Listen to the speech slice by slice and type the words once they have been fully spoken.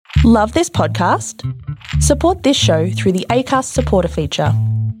Love this podcast? Support this show through the Acast supporter feature.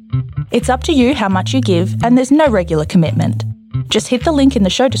 It's up to you how much you give, and there's no regular commitment. Just hit the link in the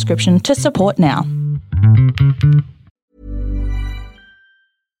show description to support now.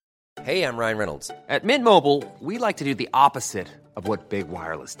 Hey, I'm Ryan Reynolds. At Mint Mobile, we like to do the opposite of what Big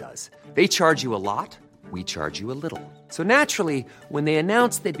Wireless does. They charge you a lot, we charge you a little. So naturally, when they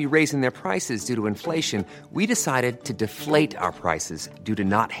announced they'd be raising their prices due to inflation, we decided to deflate our prices due to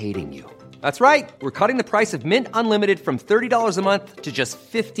not hating you. That's right. We're cutting the price of Mint Unlimited from $30 a month to just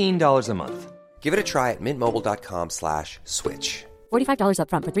 $15 a month. Give it a try at mintmobile.com/switch. $45 up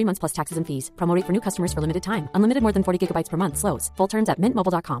front for 3 months plus taxes and fees. Promo rate for new customers for limited time. Unlimited more than 40 gigabytes per month. Slows full terms at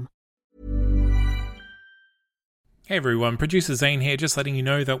mintmobile.com. Hey everyone, producer Zane here, just letting you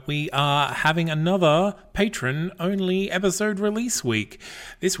know that we are having another patron-only episode release week.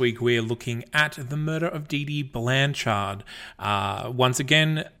 This week we're looking at the murder of Dee Dee Blanchard. Once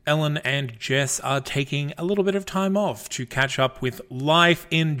again, Ellen and Jess are taking a little bit of time off to catch up with life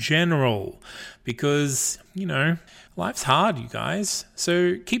in general. Because, you know, life's hard, you guys.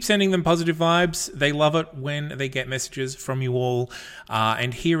 So keep sending them positive vibes. They love it when they get messages from you all.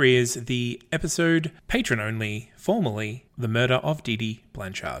 And here is the episode, patron only, formerly The Murder of Dee Dee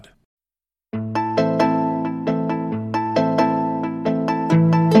Blanchard.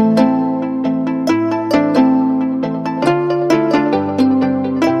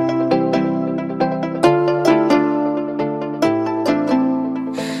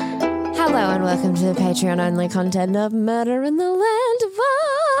 Welcome to the Patreon-only content of Murder in the Land of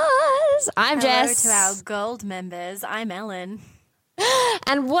Oz. I'm Jess. Hello to our gold members. I'm Ellen.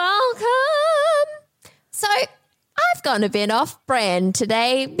 And welcome. So, I've gone a bit off-brand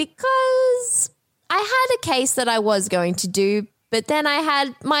today because I had a case that I was going to do, but then I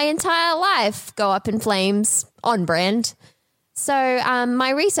had my entire life go up in flames on brand. So my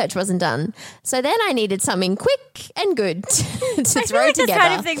research wasn't done. So then I needed something quick and good to I throw feel like together. This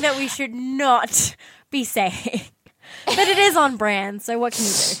kind of thing that we should not be saying. But it is on brand, so what can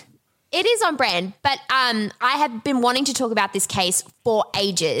you do? It is on brand, but I have been wanting to talk about this case for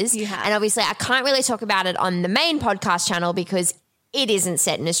ages. You have. And obviously I can't really talk about it on the main podcast channel because it isn't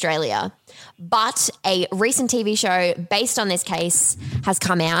set in Australia. But a recent TV show based on this case has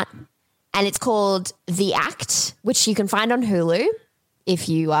come out. And it's called The Act, which you can find on Hulu if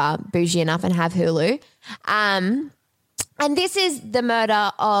you are bougie enough and have Hulu. And this is the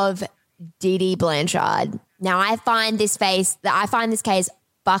murder of Dee Dee Blanchard. Now, I find this case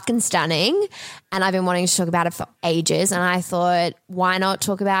fucking stunning, and I've been wanting to talk about it for ages. And I thought, why not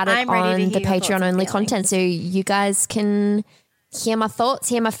talk about it on the Patreon-only content so you guys can hear my thoughts,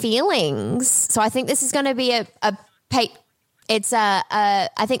 hear my feelings. So I think this is going to be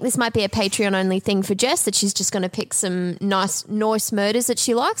I think this might be a Patreon-only thing for Jess, that she's just going to pick some nice murders that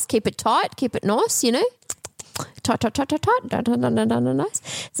she likes. Keep it tight, keep it nice, you know. Tight,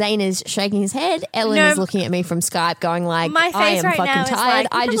 nice. Zane is shaking his head. Ellen is looking at me from Skype going like, my face I am right fucking now tired.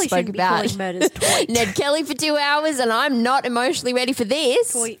 Is like, I just spoke about murders Ned Kelly for 2 hours and I'm not emotionally ready for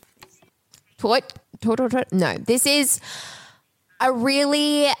this. Toit. No, this is a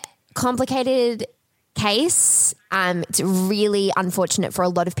really complicated case. It's really unfortunate for a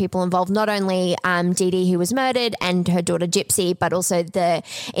lot of people involved, not only Dee Dee, who was murdered, and her daughter Gypsy, but also the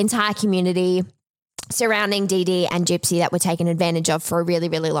entire community surrounding Dee Dee and Gypsy that were taken advantage of for a really,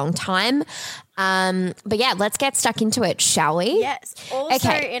 really long time. But yeah, let's get stuck into it, shall we? Yes.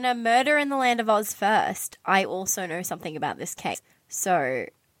 Also, in A Murder in the Land of Oz first, I also know something about this case. So,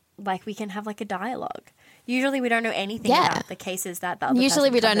 like, we can have like a dialogue. Usually we don't know anything about the cases that the other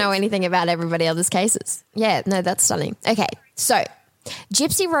Usually we person don't know covers. anything about everybody else's cases. Yeah, no, that's stunning. Okay, so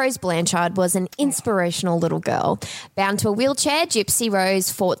Gypsy Rose Blanchard was an inspirational little girl. Bound to a wheelchair, Gypsy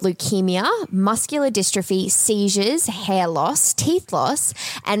Rose fought leukemia, muscular dystrophy, seizures, hair loss, teeth loss,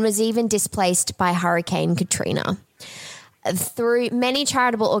 and was even displaced by Hurricane Katrina. Through many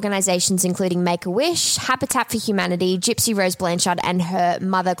charitable organisations, including Make-A-Wish, Habitat for Humanity, Gypsy Rose Blanchard and her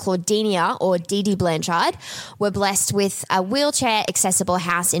mother Claudinia, or Dee Dee Blanchard, were blessed with a wheelchair-accessible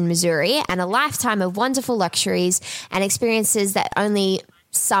house in Missouri and a lifetime of wonderful luxuries and experiences that only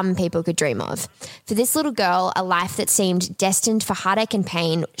some people could dream of. For this little girl, a life that seemed destined for heartache and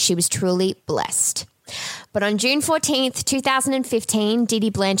pain, she was truly blessed. But on June 14th, 2015, Dee Dee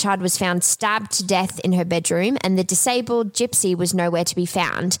Blanchard was found stabbed to death in her bedroom, and the disabled Gypsy was nowhere to be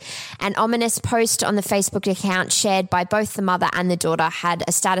found. An ominous post on the Facebook account shared by both the mother and the daughter had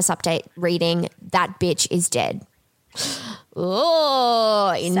a status update reading, "That bitch is dead."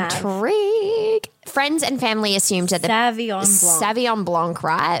 Oh, intrigue. Friends and family assumed that Savion Blanc,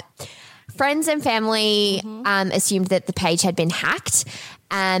 right? Friends and family assumed that the page had been hacked,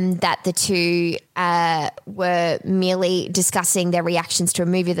 that the two were merely discussing their reactions to a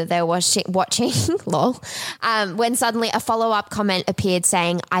movie that they were watching, lol, when suddenly a follow-up comment appeared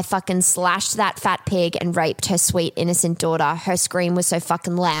saying, "I fucking slashed that fat pig and raped her sweet innocent daughter. Her scream was so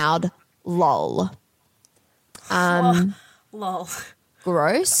fucking loud, lol." Lol.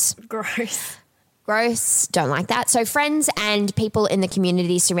 Gross. Gross. Don't like that. So friends and people in the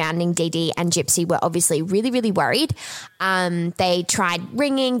community surrounding Dee Dee and Gypsy were obviously really, really worried. They tried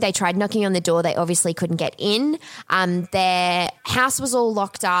ringing. They tried knocking on the door. They obviously couldn't get in. Their house was all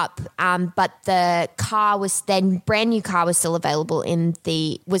locked up, but the car was then brand new car was still available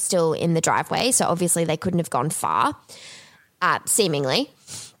was still in the driveway. So obviously they couldn't have gone far, seemingly.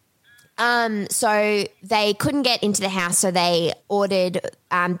 So they couldn't get into the house, so they they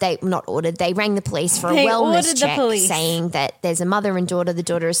rang the police for a wellness check, saying that there's a mother and daughter. The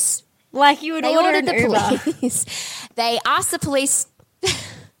daughter is like you would order an Uber. Police. They asked the police.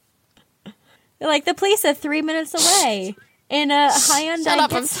 Like, the police are 3 minutes away in a Hyundai. Shut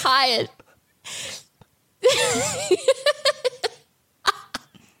up! I'm tired.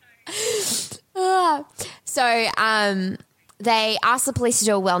 They asked the police to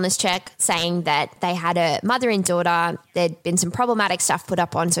do a wellness check, saying that they had a mother and daughter. There'd been some problematic stuff put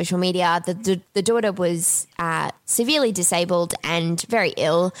up on social media. The daughter was severely disabled and very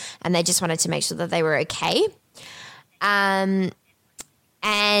ill, and they just wanted to make sure that they were okay. And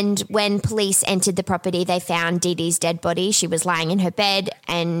when police entered the property, they found Dee Dee's dead body. She was lying in her bed,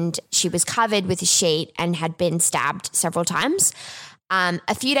 and she was covered with a sheet and had been stabbed several times.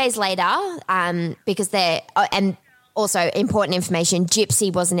 A few days later, also, important information, Gypsy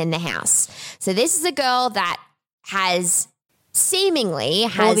wasn't in the house. So this is a girl that has seemingly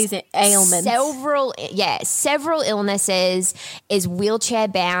all these ailments. Several illnesses, is wheelchair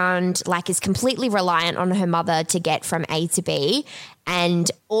bound, like is completely reliant on her mother to get from A to B.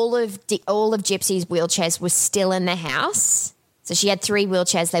 And all of Gypsy's wheelchairs were still in the house. So she had 3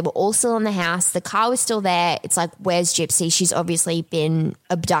 wheelchairs. They were all still in the house. The car was still there. It's like, where's Gypsy? She's obviously been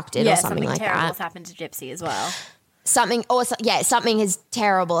abducted or something like that. Something terrible has happened to Gypsy as well. Something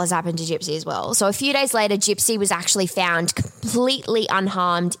terrible has happened to Gypsy as well. So a few days later, Gypsy was actually found completely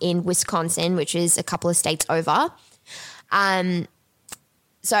unharmed in Wisconsin, which is a couple of states over.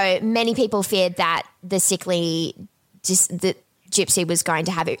 So many people feared that Gypsy was going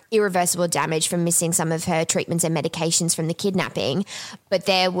to have irreversible damage from missing some of her treatments and medications from the kidnapping. But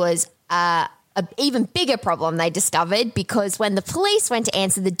there was an even bigger problem they discovered, because when the police went to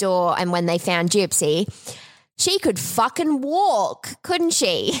answer the door and when they found Gypsy, she could fucking walk, couldn't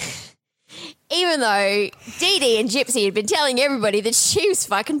she? Even though Dee Dee and Gypsy had been telling everybody that she was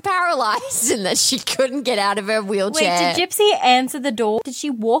fucking paralyzed and that she couldn't get out of her wheelchair. Wait, did Gypsy answer the door? Did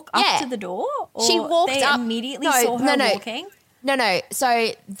she walk up to the door? Or she walked they up. Immediately saw her walking? No.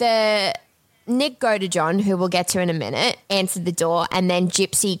 So the Nick Godejohn, who we'll get to in a minute, answered the door, and then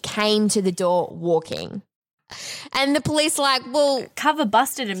Gypsy came to the door walking. And the police like, well... Cover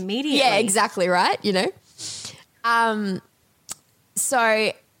busted immediately. Yeah, exactly right, you know.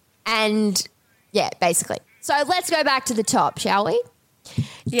 Basically. So let's go back to the top, shall we?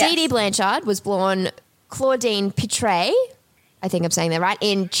 Yes. Dee Dee Blanchard was born Claudine Pitre, I think I'm saying that right,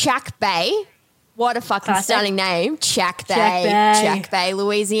 in Chack Bay. What a fucking stunning name. Chack Bay,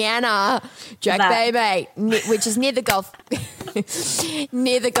 Louisiana. Chack Bay, mate, which is near the Gulf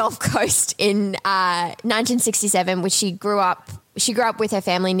Coast in 1967, which she grew up with her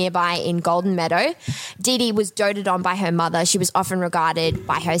family nearby in Golden Meadow. Dee Dee was doted on by her mother. She was often regarded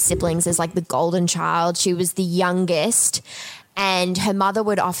by her siblings as like the golden child. She was the youngest. And her mother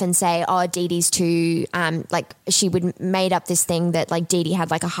would often say, oh, Dee Dee's too, she would made up this thing that like Dee Dee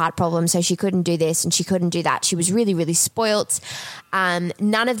had like a heart problem, so she couldn't do this and she couldn't do that. She was really, really spoilt.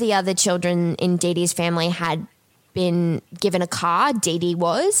 None of the other children in Dee Dee's family had been given a car. Dee Dee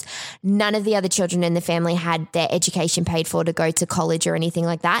was. None of the other children in the family had their education paid for to go to college or anything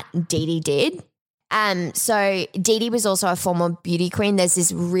like that. Dee Dee did. So Dee Dee was also a former beauty queen. There's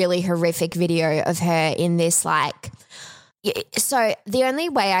this really horrific video of her in this so the only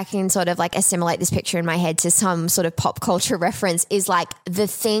way I can sort of like assimilate this picture in my head to some sort of pop culture reference is like the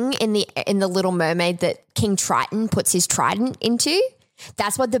thing in the Little Mermaid that King Triton puts his trident into.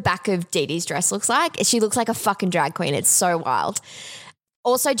 That's what the back of Dee Dee's dress looks like. She looks like a fucking drag queen. It's so wild.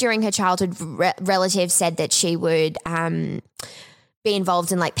 Also, during her childhood, relatives said that she would be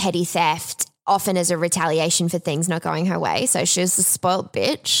involved in like petty theft, often as a retaliation for things not going her way. So she was a spoiled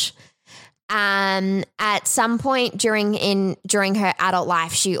bitch. At some point during her adult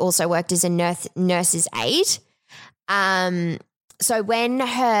life, she also worked as a nurse's aide. So when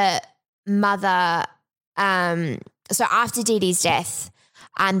her mother, so after Dee Dee's death,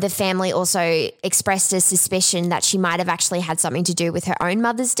 The family also expressed a suspicion that she might have actually had something to do with her own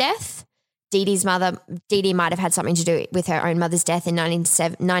mother's death. Dee Dee might have had something to do with her own mother's death in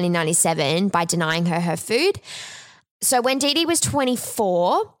 1997 by denying her food. So when Dee Dee was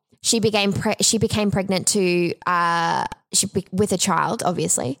 24, she became pregnant with a child,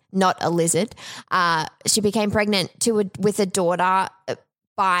 obviously, not a lizard. She became pregnant with a daughter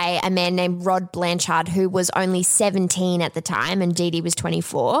by a man named Rod Blanchard, who was only 17 at the time, and Dee Dee was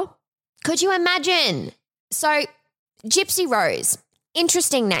 24. Could you imagine? So Gypsy Rose,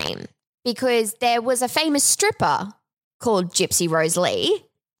 interesting name, because there was a famous stripper called Gypsy Rose Lee,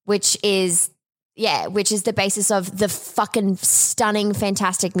 which is the basis of the fucking stunning,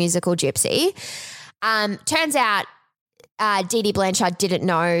 fantastic musical Gypsy. Turns out Dee Dee Blanchard didn't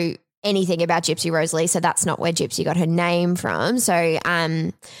know anything about Gypsy Rose Lee, so that's not where Gypsy got her name from. So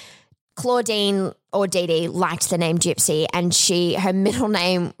Claudine or Dee Dee liked the name Gypsy, and her middle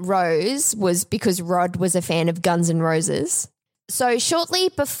name Rose was because Rod was a fan of Guns N' Roses. So shortly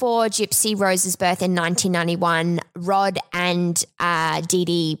before Gypsy Rose's birth in 1991, Rod and Dee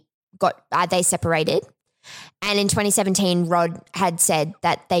Dee they separated. And in 2017, Rod had said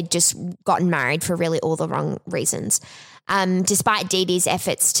that they'd just gotten married for really all the wrong reasons. Despite Dee Dee's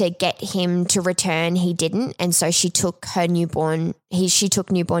efforts to get him to return, he didn't. And so she took newborn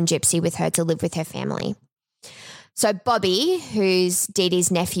Gypsy with her to live with her family. So Bobby, who's Dee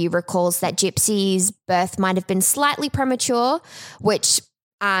Dee's nephew, recalls that Gypsy's birth might have been slightly premature, which,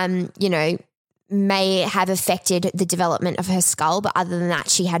 may have affected the development of her skull. But other than that,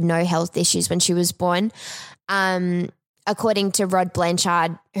 she had no health issues when she was born. According to Rod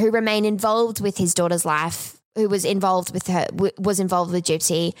Blanchard, who remained involved with his daughter's life, who was involved with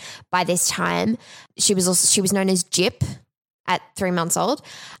Gypsy by this time. She was known as Gyp at 3 months old.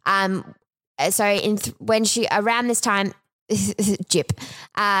 When she around this time, Gyp,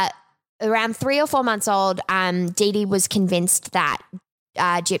 around 3 or 4 months old, Dee Dee was convinced that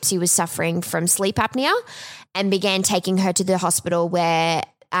Gypsy was suffering from sleep apnea and began taking her to the hospital where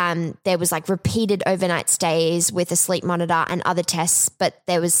there was like repeated overnight stays with a sleep monitor and other tests, but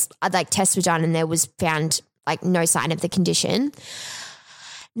there was tests were done and there was found like no sign of the condition.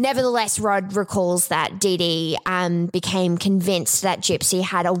 Nevertheless, Rod recalls that Dee Dee became convinced that Gypsy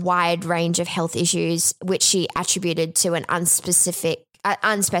had a wide range of health issues, which she attributed to an unspecified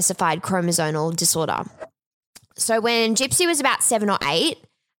chromosomal disorder. So when Gypsy was about 7 or 8,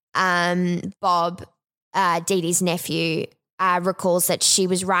 Bob, Dee Dee's nephew, recalls that Gypsy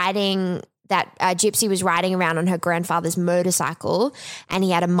was riding around on her grandfather's motorcycle and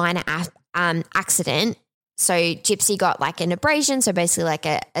he had a minor accident. So Gypsy got like an abrasion, so basically like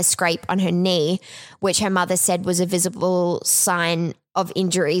a scrape on her knee, which her mother said was a visible sign of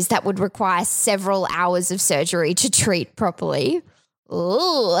injuries that would require several hours of surgery to treat properly.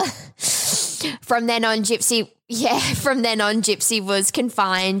 Ooh. From then on, Gypsy was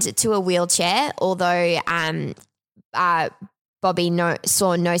confined to a wheelchair, although Bobby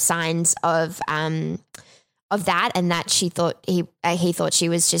saw no signs of that, and that he thought she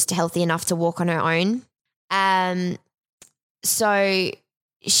was just healthy enough to walk on her own. So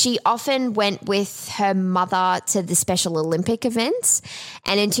she often went with her mother to the Special Olympic events.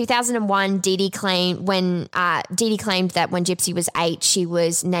 And in 2001, Dee Dee claimed that when Gypsy was 8, she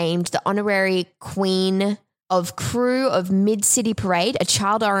was named the honorary queen of crew of Mid-City Parade, a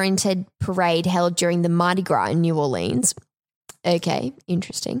child-oriented parade held during the Mardi Gras in New Orleans. Okay,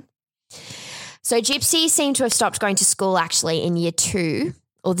 interesting. So Gypsy seemed to have stopped going to school actually in year 2,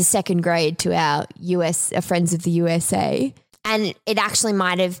 or the second grade to our friends of the USA. And it actually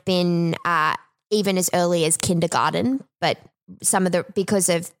might have been even as early as kindergarten, but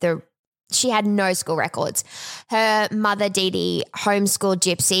she had no school records. Her mother, Dee Dee, homeschooled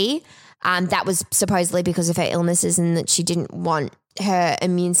Gypsy. That was supposedly because of her illnesses and that she didn't want her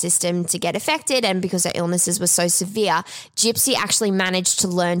immune system to get affected, and because her illnesses were so severe, Gypsy actually managed to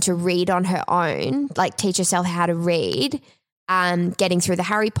learn to read on her own, like teach herself how to read, getting through the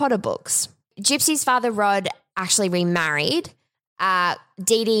Harry Potter books. Gypsy's father, Rod, actually remarried.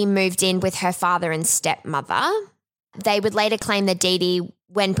 Dee Dee moved in with her father and stepmother. They would later claim that Dee Dee,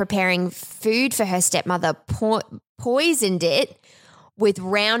 when preparing food for her stepmother, poisoned it with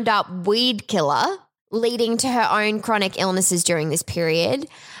Roundup weed killer, leading to her own chronic illnesses during this period.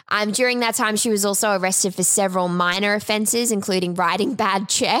 During that time, she was also arrested for several minor offenses, including writing bad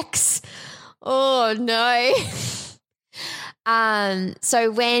checks. Oh, no. So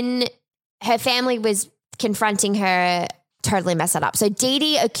when her family was confronting her, totally messed that up. So Dee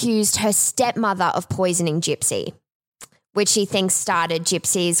Dee accused her stepmother of poisoning Gypsy, which she thinks started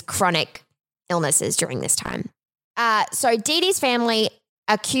Gypsy's chronic illnesses during this time. So Dee Dee's family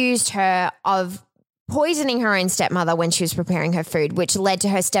accused her of poisoning her own stepmother when she was preparing her food, which led to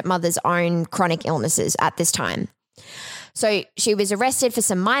her stepmother's own chronic illnesses at this time. So she was arrested for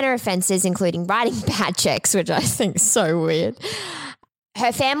some minor offenses, including writing bad checks, which I think is so weird.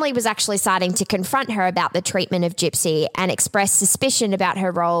 Her family was actually starting to confront her about the treatment of Gypsy and express suspicion about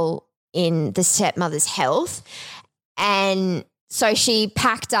her role in the stepmother's health. And so she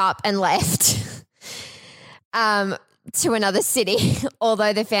packed up and left to another city,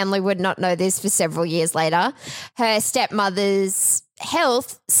 although the family would not know this for several years later. Her stepmother's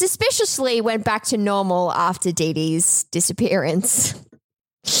health suspiciously went back to normal after Dee Dee's disappearance.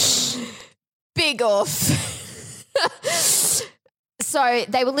 Big off. So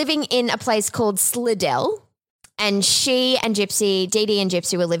they were living in a place called Slidell, and she and Gypsy, Dee Dee and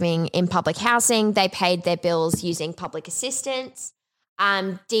Gypsy, were living in public housing. They paid their bills using public assistance.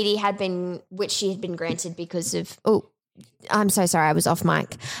 Dee Dee had been, which she had been granted because of, I'm so sorry, I was off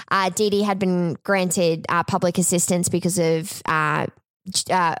mic. Dee Dee had been granted public assistance because of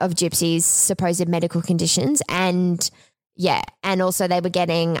Gypsy's supposed medical conditions. And also they were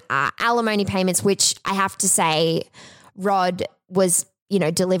getting alimony payments, which I have to say Rod was,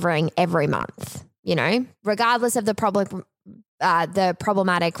 delivering every month, regardless of the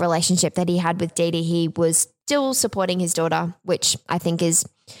problematic relationship that he had with Dee Dee, he was still supporting his daughter, which I think is,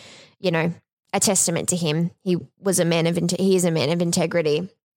 a testament to him. He is a man of integrity.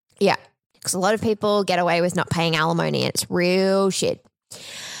 Yeah. Because a lot of people get away with not paying alimony. It's real shit.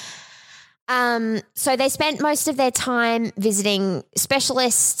 So they spent most of their time visiting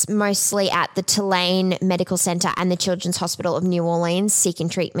specialists, mostly at the Tulane Medical Center and the Children's Hospital of New Orleans, seeking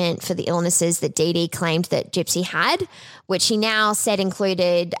treatment for the illnesses that Dee Dee claimed that Gypsy had, which he now said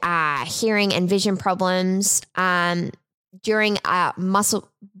included hearing and vision problems. During a muscle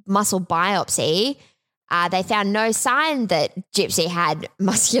biopsy, they found no sign that Gypsy had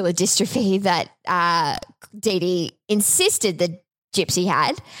muscular dystrophy that Dee Dee insisted that Gypsy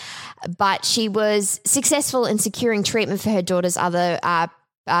had. But she was successful in securing treatment for her daughter's other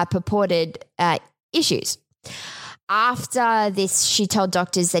purported issues. After this, she told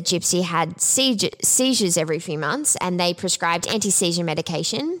doctors that Gypsy had seizures every few months, and they prescribed anti-seizure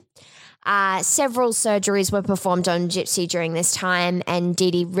medication. Several surgeries were performed on Gypsy during this time, and Dee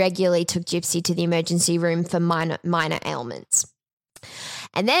Dee regularly took Gypsy to the emergency room for minor ailments.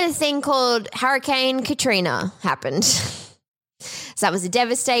 And then a thing called Hurricane Katrina happened. So that was a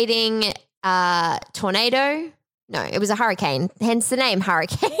devastating tornado. No, it was a hurricane, hence the name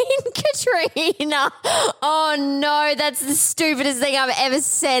Hurricane Katrina. Oh, no, that's the stupidest thing I've ever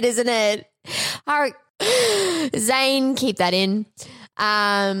said, isn't it? Zane, keep that in.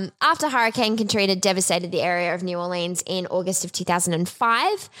 After Hurricane Katrina devastated the area of New Orleans in August of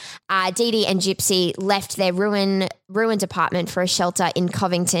 2005, Dee Dee and Gypsy left their ruined apartment for a shelter in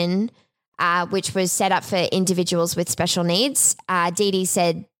Covington, which was set up for individuals with special needs. Dee Dee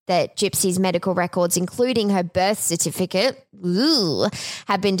said that Gypsy's medical records, including her birth certificate,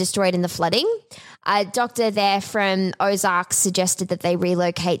 have been destroyed in the flooding. A doctor there from Ozarks suggested that they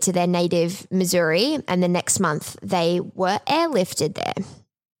relocate to their native Missouri, and the next month they were airlifted there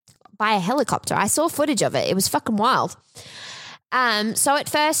by a helicopter. I saw footage of it. It was fucking wild. So at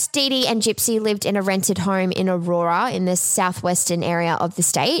first, Dee Dee and Gypsy lived in a rented home in Aurora in the southwestern area of the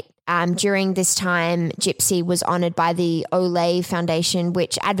state. During this time, Gypsy was honoured by the Olay Foundation,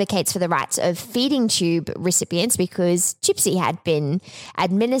 which advocates for the rights of feeding tube recipients, because Gypsy had been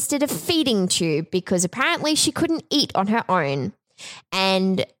administered a feeding tube because apparently she couldn't eat on her own.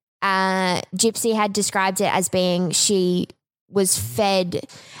 And Gypsy had described it as being she was fed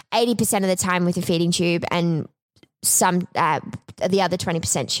 80% of the time with a feeding tube, and the other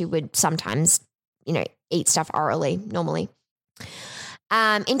 20% she would sometimes, eat stuff orally normally.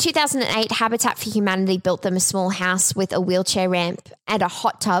 In 2008, Habitat for Humanity built them a small house with a wheelchair ramp and a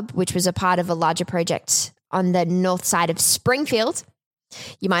hot tub, which was a part of a larger project on the north side of Springfield.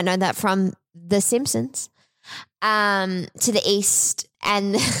 You might know that from The Simpsons. To the east,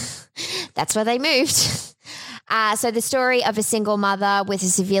 and that's where they moved. So the story of a single mother with a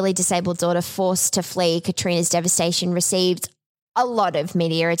severely disabled daughter forced to flee Katrina's devastation received a lot of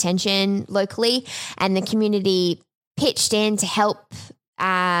media attention locally, and the community pitched in to help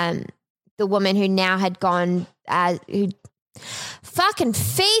the woman who now had gone, fucking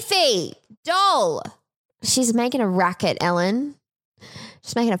Fifi doll. She's making a racket, Ellen.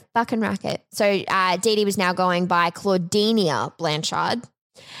 She's making a fucking racket. So Dee Dee was now going by Claudinia Blanchard,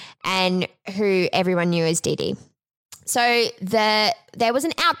 and who everyone knew as Dee Dee. So there was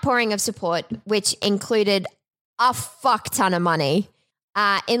an outpouring of support, which included a fuck ton of money.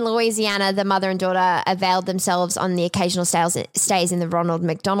 In Louisiana, the mother and daughter availed themselves on the occasional stays in the Ronald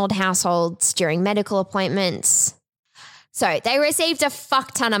McDonald households during medical appointments. So they received a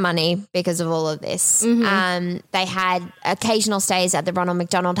fuck ton of money because of all of this. Mm-hmm. They had occasional stays at the Ronald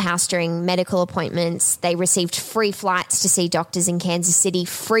McDonald House during medical appointments. They received free flights to see doctors in Kansas City,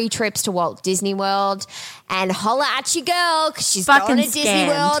 free trips to Walt Disney World, and holla at your girl because she's Fucking going to Disney scammed.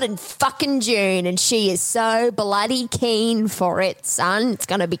 World in fucking June, and she is so bloody keen for it, son. It's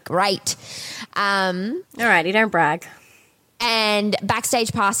going to be great. Alrighty, don't brag. And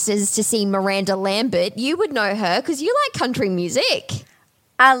backstage passes to see Miranda Lambert. You would know her because you like country music.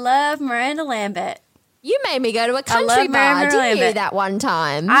 I love Miranda Lambert. You made me go to a country love bar, Miranda didn't you, Lambert. that one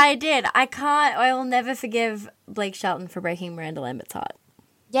time? I did. I will never forgive Blake Shelton for breaking Miranda Lambert's heart.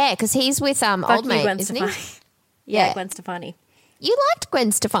 Yeah, because he's with Fuck old you, mate, Gwen isn't Stefani. he? Yeah, Gwen Stefani. You liked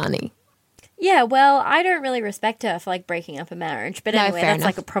Gwen Stefani. Yeah, well, I don't really respect her for like breaking up a marriage, but No, anyway, fair that's enough.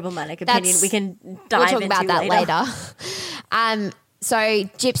 like a problematic opinion. That's- We can We'll dive talk into about that later. So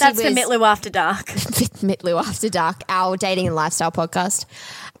Gypsy That's was for Mitlu After Dark. Mitlu After Dark, our dating and lifestyle podcast.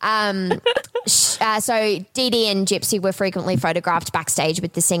 So Dee Dee and Gypsy were frequently photographed backstage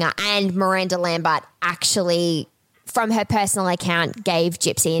with the singer, and Miranda Lambert actually, from her personal account, gave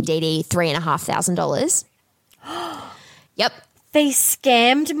Gypsy and Dee Dee $3,500. Yep. They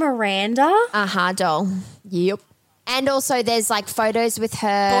scammed Miranda? Doll. Yep. And also there's like photos with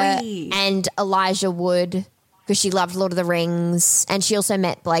her Boy. and Elijah Wood because she loved Lord of the Rings, and she also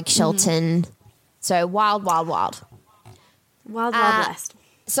met Blake Shelton. So wild, wild, wild. Wild West.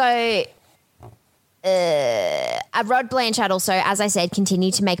 So Rod Blanchard also, as I said,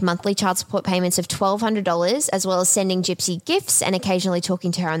 continued to make monthly child support payments of $1,200 as well as sending Gypsy gifts and occasionally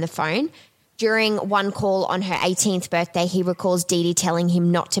talking to her on the phone. During one call on her 18th birthday, he recalls Dee Dee telling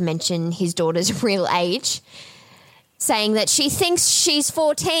him not to mention his daughter's real age, saying that she thinks she's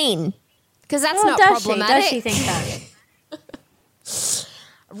 14 because that's not problematic. Does she think that?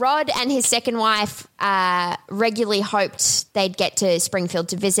 Rod and his second wife regularly hoped they'd get to Springfield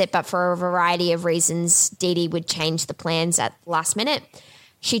to visit, but for a variety of reasons, Dee Dee would change the plans at the last minute.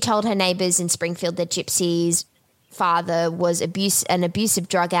 She told her neighbours in Springfield that Gypsy's father was an abusive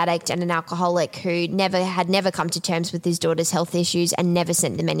drug addict and an alcoholic who had never come to terms with his daughter's health issues and never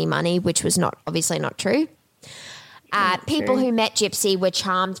sent them any money, which was obviously not true. People who met Gypsy were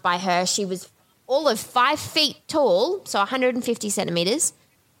charmed by her. She was all of 5 feet tall, so 150 centimetres.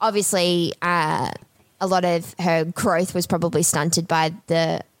 Obviously, a lot of her growth was probably stunted by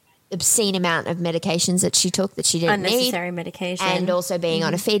the obscene amount of medications that she took that she didn't need. Unnecessary medication. And also being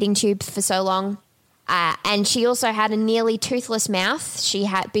on a feeding tube for so long. And she also had a nearly toothless mouth. She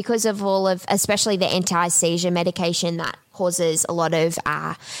had, because of all of, especially the anti-seizure medication that causes a lot of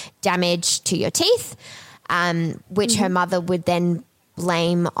damage to your teeth, which her mother would then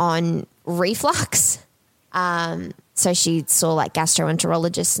blame on reflux. So she saw like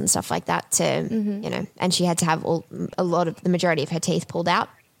gastroenterologists and stuff like that to, and she had to have the majority of her teeth pulled out.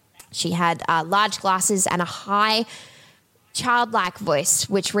 She had large glasses and a high childlike voice,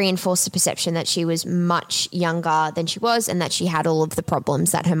 which reinforced the perception that she was much younger than she was and that she had all of the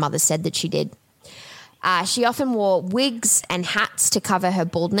problems that her mother said that she did. She often wore wigs and hats to cover her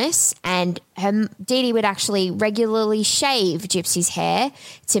baldness, and Dee Dee would actually regularly shave Gypsy's hair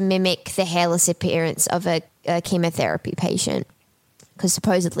to mimic the hairless appearance of a chemotherapy patient because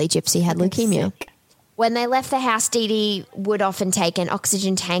supposedly Gypsy had leukemia. Sick. When they left the house, Dee Dee would often take an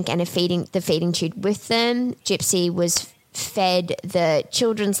oxygen tank and the feeding tube with them. Gypsy was fed the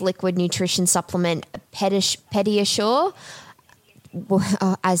children's liquid nutrition supplement Pediasure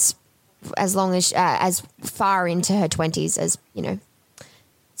as long as far into her 20s as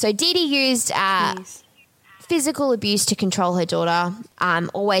So Dee Dee used physical abuse to control her daughter,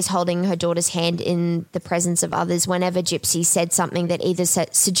 always holding her daughter's hand in the presence of others. Whenever Gypsy said something that either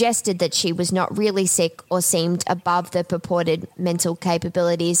suggested that she was not really sick or seemed above the purported mental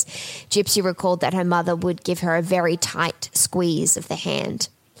capabilities, Gypsy recalled that her mother would give her a very tight squeeze of the hand.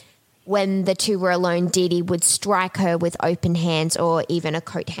 When the two were alone, Dee Dee would strike her with open hands or even a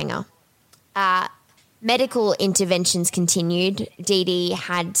coat hanger. Medical interventions continued. Dee Dee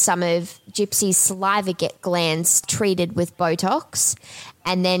had some of Gypsy's saliva glands treated with Botox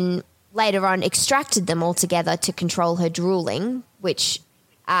and then later on extracted them altogether to control her drooling, which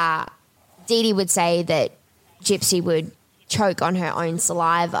Dee Dee would say that Gypsy would choke on her own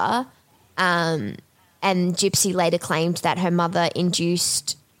saliva. And Gypsy later claimed that her mother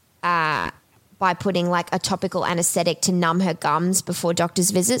induced by putting like a topical anesthetic to numb her gums before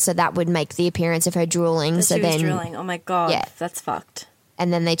doctor's visits, so that would make the appearance of her drooling. She was drooling. Oh my God, that's fucked.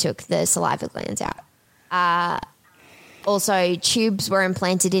 And then they took the saliva glands out. Also, tubes were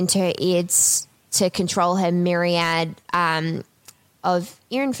implanted into her ears to control her myriad of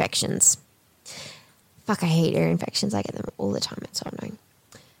ear infections. Fuck, I hate ear infections. I get them all the time. It's so annoying.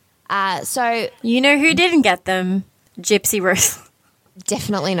 So you know who didn't get them? Gypsy Rose.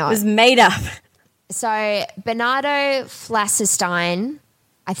 Definitely not. It was made up. So Bernardo Flasserstein,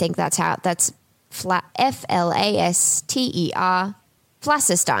 I think that's F-L-A-S-T-E-R,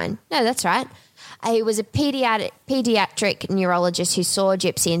 Flasserstein. No, that's right. He was a pediatric neurologist who saw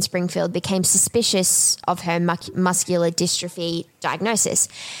Gypsy in Springfield, became suspicious of her muscular dystrophy diagnosis.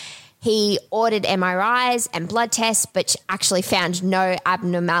 He ordered MRIs and blood tests, but actually found no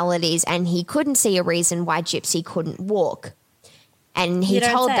abnormalities, and he couldn't see a reason why Gypsy couldn't walk. And he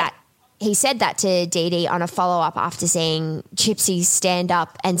said that to Dee Dee on a follow-up after seeing Gypsy stand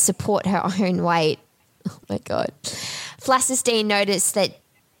up and support her own weight. Oh, my God. Flasserstein noticed that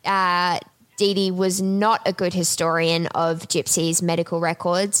Dee Dee was not a good historian of Gypsy's medical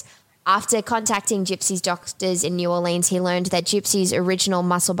records. After contacting Gypsy's doctors in New Orleans, he learned that Gypsy's original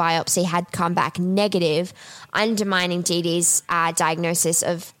muscle biopsy had come back negative, undermining Dee Dee's diagnosis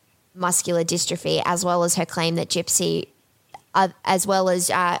of muscular dystrophy, as well as her claim that Dee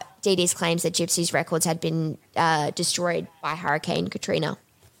Dee's claims that Gypsy's records had been destroyed by Hurricane Katrina.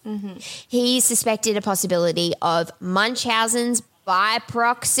 Mm-hmm. He suspected a possibility of Munchausen's by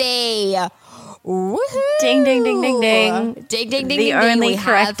proxy. Woohoo! Ding, ding, ding, ding, ding. Ding, ding, ding, the only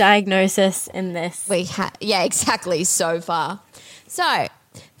correct diagnosis in this. Yeah, exactly, so far. So,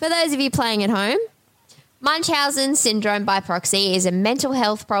 for those of you playing at home, Munchausen syndrome by proxy is a mental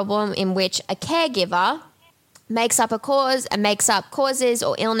health problem in which a caregiver makes up or causes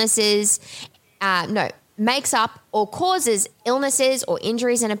illnesses or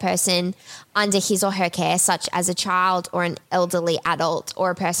injuries in a person under his or her care, such as a child or an elderly adult or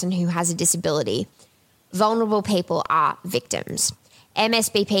a person who has a disability. Vulnerable people are victims.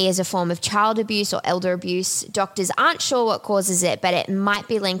 MSBP is a form of child abuse or elder abuse. Doctors aren't sure what causes it, but it might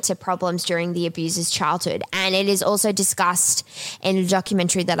be linked to problems during the abuser's childhood. And it is also discussed in a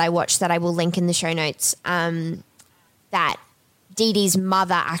documentary that I watched that I will link in the show notes, that Dee Dee's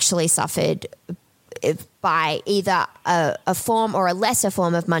mother actually suffered by either a form or a lesser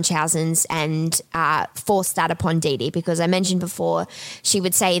form of Munchausen's and forced that upon Dee Dee, because I mentioned before she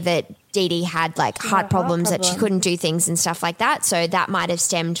would say that Dee Dee had like heart problems, that she couldn't do things and stuff like that. So that might have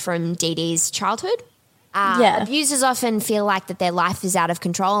stemmed from Dee Dee's childhood. Abusers often feel like that their life is out of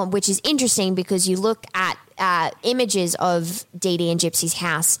control, which is interesting because you look at images of Dee Dee and Gypsy's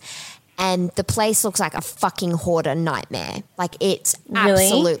house and the place looks like a fucking hoarder nightmare. Like it's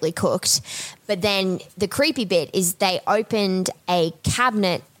absolutely cooked. But then the creepy bit is they opened a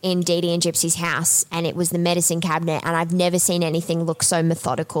cabinet in Dee Dee and Gypsy's house and it was the medicine cabinet, and I've never seen anything look so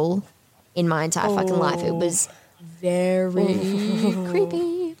methodical in my entire fucking life. It was very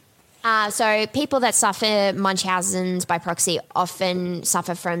creepy. So people that suffer Munchausen's by proxy often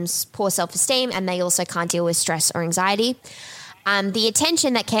suffer from poor self-esteem, and they also can't deal with stress or anxiety. The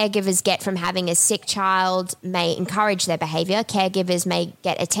attention that caregivers get from having a sick child may encourage their behaviour. Caregivers may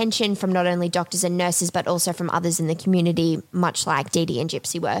get attention from not only doctors and nurses but also from others in the community, much like Dee Dee and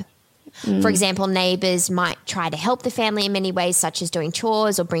Gypsy were. For example, neighbours might try to help the family in many ways, such as doing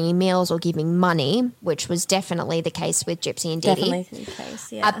chores or bringing meals or giving money, which was definitely the case with Gypsy and Dee Dee. Definitely the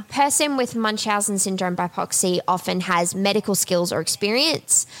case, yeah. A person with Munchausen syndrome by proxy often has medical skills or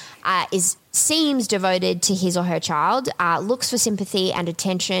experience, seems devoted to his or her child, looks for sympathy and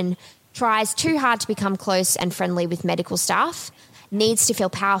attention, tries too hard to become close and friendly with medical staff, needs to feel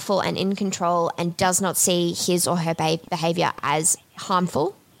powerful and in control, and does not see his or her behaviour as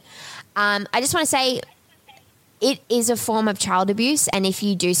harmful. I just want to say it is a form of child abuse, and if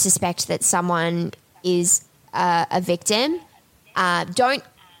you do suspect that someone is a victim, don't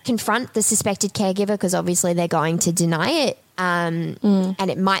confront the suspected caregiver, because obviously they're going to deny it, and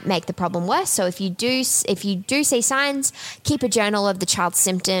it might make the problem worse. So if you do see signs, keep a journal of the child's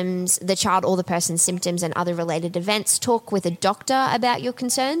symptoms, the child or the person's symptoms and other related events. Talk with a doctor about your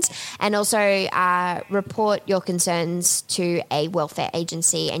concerns, and also report your concerns to a welfare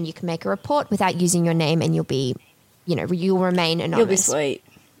agency, and you can make a report without using your name, and you'll remain anonymous. You'll be sweet.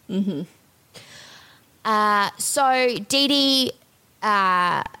 Mm-hmm. So Dee Dee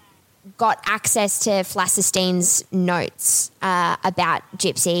got access to Flasserstein's notes about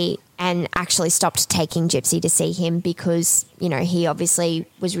Gypsy and actually stopped taking Gypsy to see him because, he obviously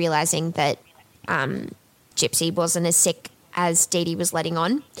was realising that Gypsy wasn't as sick as Dee Dee was letting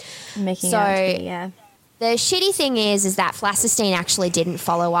on. Making out to be, yeah. The shitty thing is that Flasserstein actually didn't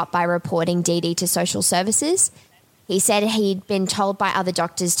follow up by reporting Dee Dee to social services. He said he'd been told by other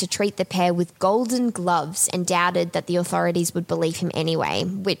doctors to treat the pair with golden gloves and doubted that the authorities would believe him anyway,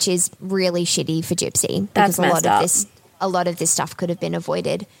 which is really shitty for Gypsy. That's messed up. A lot of this stuff could have been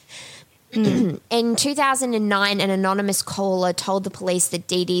avoided. In 2009, an anonymous caller told the police that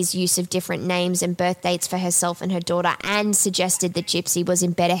Dee Dee's use of different names and birth dates for herself and her daughter and suggested that Gypsy was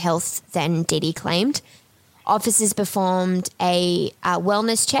in better health than Dee Dee claimed. Officers performed a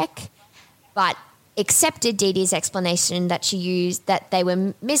wellness check, but accepted Dee Dee's explanation that they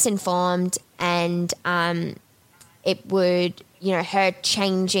were misinformed and it would, her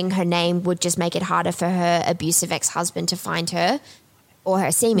changing her name would just make it harder for her abusive ex-husband to find her, or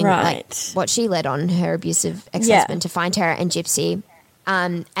her seeming, like what she led on, her abusive ex-husband to find her and Gypsy.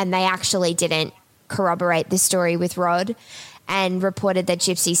 And they actually didn't corroborate this story with Rod and reported that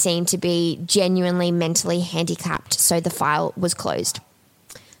Gypsy seemed to be genuinely mentally handicapped, so the file was closed.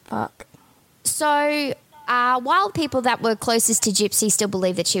 Fuck. So while people that were closest to Gypsy still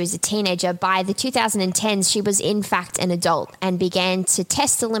believed that she was a teenager, by the 2010s she was in fact an adult and began to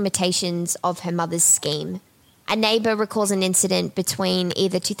test the limitations of her mother's scheme. A neighbour recalls an incident between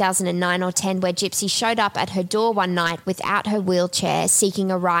either 2009 or 10 where Gypsy showed up at her door one night without her wheelchair,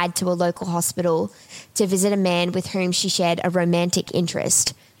 seeking a ride to a local hospital to visit a man with whom she shared a romantic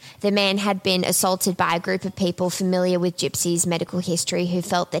interest. The man had been assaulted by a group of people familiar with Gypsy's medical history who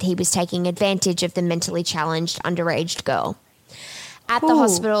felt that he was taking advantage of the mentally challenged underage girl. At the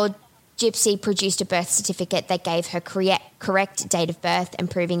hospital, Gypsy produced a birth certificate that gave her correct date of birth and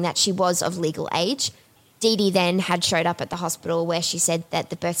proving that she was of legal age. Dee Dee then had showed up at the hospital where she said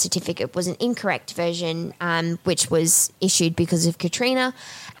that the birth certificate was an incorrect version, which was issued because of Katrina,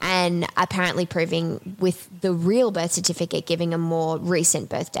 and apparently proving with the real birth certificate giving a more recent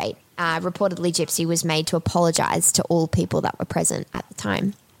birth date. Reportedly, Gypsy was made to apologise to all people that were present at the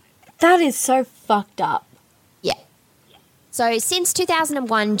time. That is so fucked up. Yeah. So since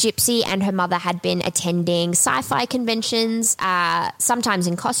 2001, Gypsy and her mother had been attending sci-fi conventions, sometimes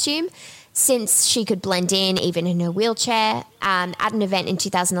in costume, since she could blend in even in her wheelchair. At an event in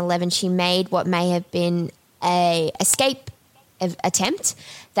 2011, she made what may have been a escape attempt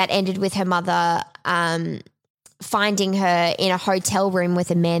that ended with her mother finding her in a hotel room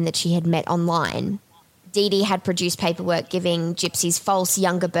with a man that she had met online. Dee Dee had produced paperwork giving Gypsy's false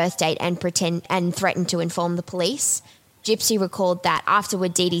younger birth date and threatened to inform the police. Gypsy recalled that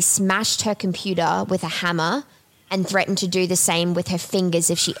afterward, Dee Dee smashed her computer with a hammer and threatened to do the same with her fingers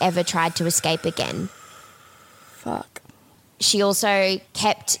if she ever tried to escape again. Fuck. She also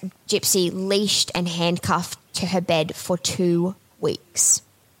kept Gypsy leashed and handcuffed to her bed for 2 weeks,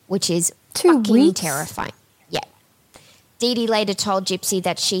 which is fucking terrifying. Yeah. Dee Dee later told Gypsy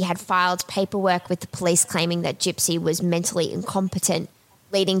that she had filed paperwork with the police claiming that Gypsy was mentally incompetent,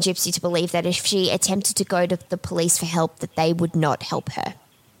 leading Gypsy to believe that if she attempted to go to the police for help, that they would not help her.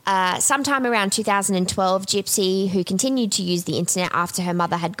 Sometime around 2012, Gypsy, who continued to use the internet after her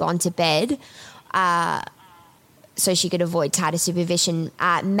mother had gone to bed so she could avoid tighter supervision,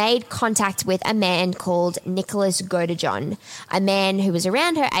 made contact with a man called Nicholas Godejohn, a man who was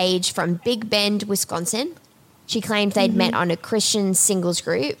around her age from Big Bend, Wisconsin. She claimed they'd met on a Christian singles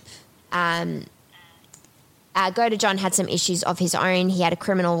group. Godejohn had some issues of his own. He had a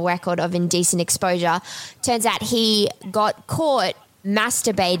criminal record of indecent exposure. Turns out he got caught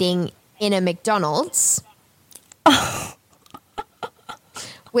masturbating in a McDonald's,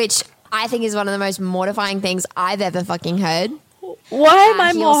 which I think is one of the most mortifying things I've ever fucking heard. Why am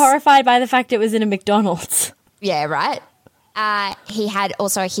I more horrified by the fact it was in a McDonald's? Yeah, right. He had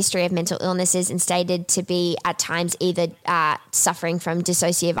also a history of mental illnesses and stated to be at times either suffering from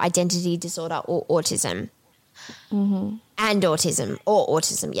dissociative identity disorder or autism. Mm-hmm. And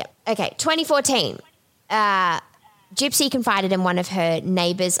autism, yep. Okay, 2014. Gypsy confided in one of her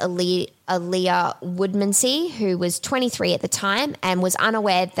neighbours, Aaliyah Woodmansey, who was 23 at the time and was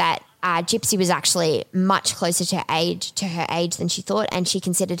unaware that Gypsy was actually much closer to her age than she thought, and she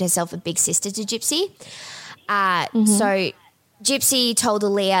considered herself a big sister to Gypsy. So Gypsy told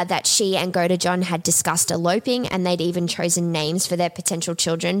Aaliyah that she and Godejohn had discussed eloping and they'd even chosen names for their potential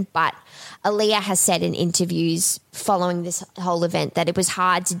children, but Aaliyah has said in interviews following this whole event that it was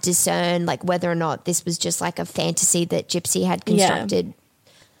hard to discern like whether or not this was just like a fantasy that Gypsy had constructed.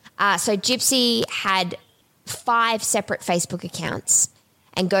 Yeah. So Gypsy had 5 separate Facebook accounts,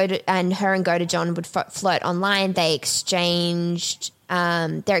 and her and Godejohn would flirt online. They exchanged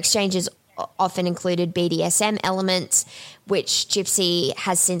their exchanges often included BDSM elements, which Gypsy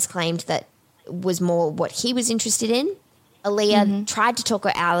has since claimed that was more what he was interested in. Aaliyah tried to talk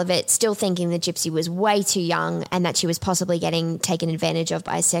her out of it, still thinking that Gypsy was way too young and that she was possibly getting taken advantage of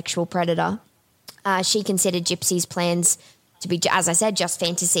by a sexual predator. She considered Gypsy's plans to be, as I said, just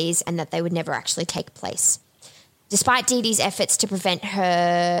fantasies and that they would never actually take place. Despite Dee Dee's efforts to prevent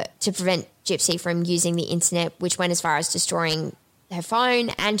Gypsy from using the internet, which went as far as destroying her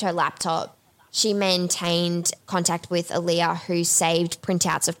phone and her laptop, she maintained contact with Aaliyah, who saved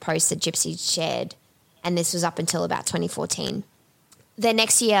printouts of posts that Gypsy shared, and this was up until about 2014. The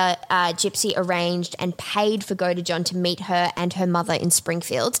next year, Gypsy arranged and paid for Godejohn to meet her and her mother in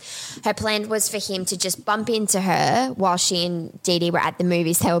Springfield. Her plan was for him to just bump into her while she and Dee Dee were at the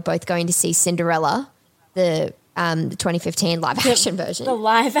movies. They were both going to see Cinderella, the 2015 live-action version. The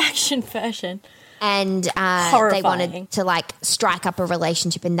live-action version. And they wanted to, like, strike up a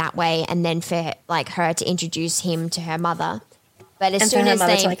relationship in that way and then for, like, her to introduce him to her mother. But as soon as her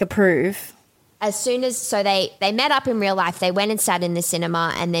mother to, like, approve. So they met up in real life. They went and sat in the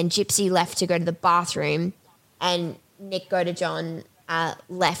cinema, and then Gypsy left to go to the bathroom, and Nick Godejohn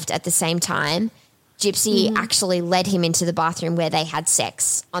left at the same time. Gypsy actually led him into the bathroom where they had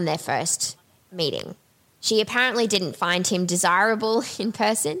sex on their first meeting. She apparently didn't find him desirable in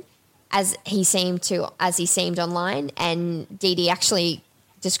person as he seemed online, and Dee Dee actually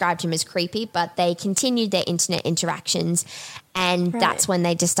described him as creepy, but they continued their internet interactions, and that's when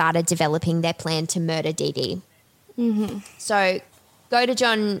they just started developing their plan to murder Dee Dee. Mm-hmm. So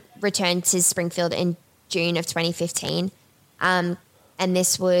Godejohn returned to Springfield in June of 2015, and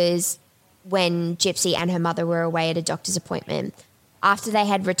this was when Gypsy and her mother were away at a doctor's appointment. After they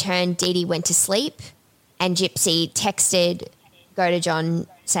had returned, Dee Dee went to sleep, and Gypsy texted Godejohn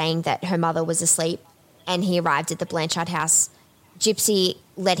saying that her mother was asleep, and he arrived at the Blanchard house. Gypsy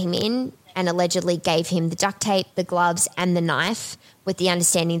let him in and allegedly gave him the duct tape, the gloves, and the knife with the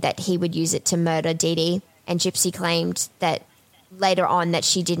understanding that he would use it to murder Dee Dee. And Gypsy claimed that later on that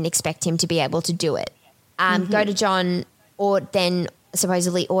she didn't expect him to be able to do it. Godejohn then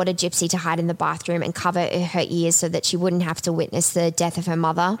supposedly ordered Gypsy to hide in the bathroom and cover her ears so that she wouldn't have to witness the death of her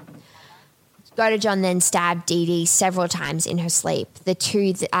mother. Godejohn then stabbed Dee Dee several times in her sleep.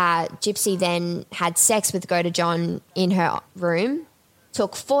 Gypsy then had sex with Godejohn in her room,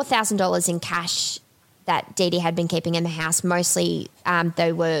 took $4,000 in cash that Dee Dee had been keeping in the house. Mostly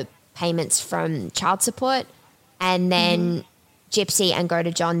they were payments from child support. And then Gypsy and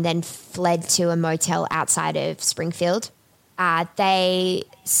Godejohn then fled to a motel outside of Springfield. They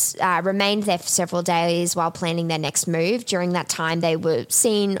remained there for several days while planning their next move. During that time, they were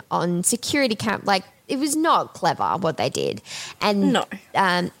seen on security cam. Like, it was not clever what they did. And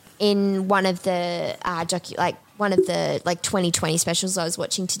in one of the 2020 specials I was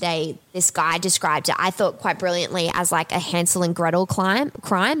watching today, this guy described it, I thought quite brilliantly, as like a Hansel and Gretel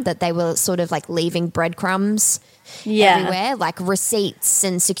crime, that they were sort of like leaving breadcrumbs everywhere, like receipts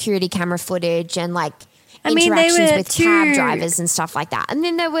and security camera footage and like interactions with cab drivers and stuff like that. And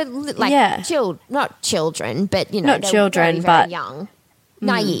then they were like not children, but you know, not children, very, but young,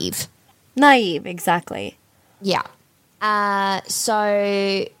 naive, exactly. Yeah.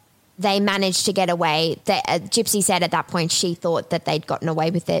 So they managed to get away. Gypsy said at that point she thought that they'd gotten away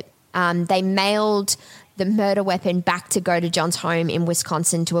with it. They mailed the murder weapon back to Godejohn's home in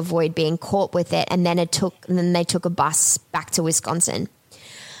Wisconsin to avoid being caught with it, and then they took a bus back to Wisconsin.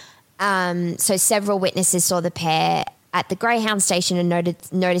 So several witnesses saw the pair at the Greyhound station and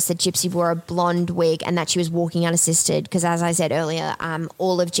noticed that Gypsy wore a blonde wig and that she was walking unassisted because, as I said earlier,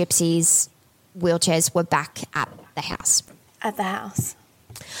 all of Gypsy's wheelchairs were back at the house.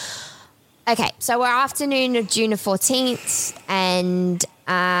 Okay, so our afternoon of June 14th and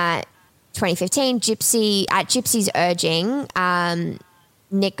 2015, at Gypsy's urging,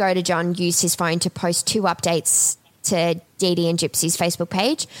 Nick Godejohn used his phone to post 2 updates to Dee Dee and Gypsy's Facebook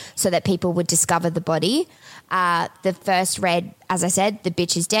page so that people would discover the body. The first read, as I said, "The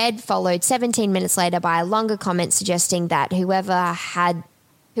bitch is dead," followed 17 minutes later by a longer comment suggesting that whoever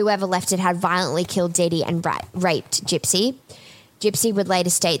left it had violently killed Dee Dee and raped Gypsy. Gypsy would later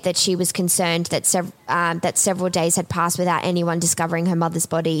state that she was concerned that several days had passed without anyone discovering her mother's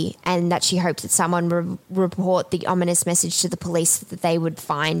body, and that she hoped that someone would report the ominous message to the police so that they would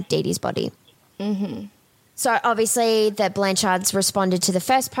find Dee Dee's body. Mm-hmm. So obviously the Blanchards responded to the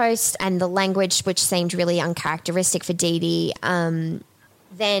first post and the language, which seemed really uncharacteristic for Dee Dee.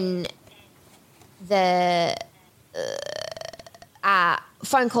 Then the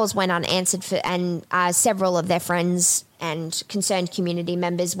phone calls went unanswered and several of their friends and concerned community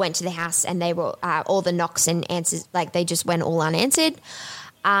members went to the house, and they were all the knocks and answers, like they just went all unanswered.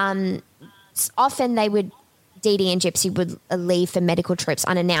 Often Dee Dee and Gypsy would leave for medical trips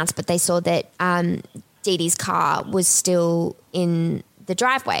unannounced, but they saw that Dee Dee's car was still in the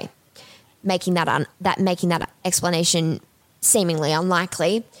driveway, making that explanation seemingly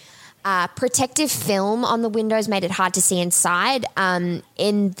unlikely. Protective film on the windows made it hard to see inside. In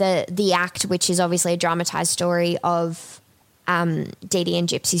the act, which is obviously a dramatized story of Dee Dee and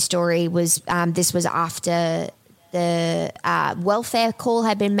Gypsy's story, was this was after the welfare call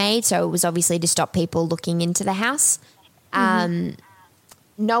had been made, so it was obviously to stop people looking into the house.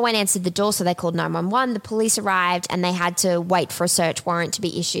 No one answered the door, so they called 911. The police arrived and they had to wait for a search warrant to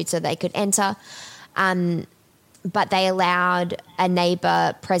be issued so they could enter. But they allowed a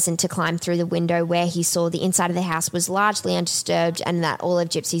neighbour present to climb through the window, where he saw the inside of the house was largely undisturbed and that all of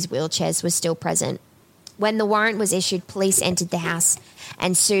Gypsy's wheelchairs were still present. When the warrant was issued, police entered the house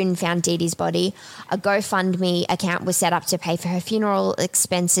and soon found Dee Dee's body. A GoFundMe account was set up to pay for her funeral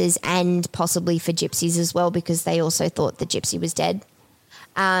expenses and possibly for Gypsy's as well, because they also thought that Gypsy was dead.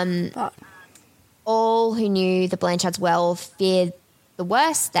 All who knew the Blanchards well feared the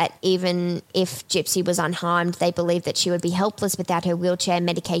worst, that even if Gypsy was unharmed, they believed that she would be helpless without her wheelchair,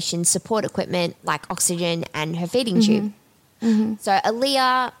 medication, support equipment like oxygen and her feeding tube. So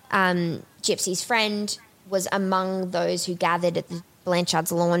Aaliyah, Gypsy's friend, was among those who gathered at the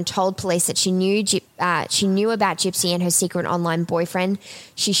Blanchard's lawn, told police that she knew about Gypsy and her secret online boyfriend.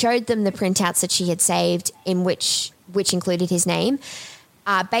 She showed them the printouts that she had saved, in which included his name.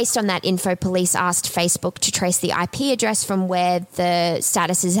 Based on that info, police asked Facebook to trace the IP address from where the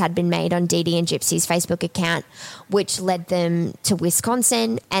statuses had been made on Dee Dee and Gypsy's Facebook account, which led them to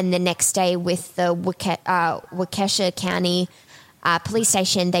Wisconsin. And the next day, with the Waukesha County police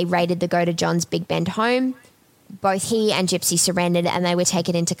station, they raided the Go to John's Big Bend home. Both he and Gypsy surrendered, and they were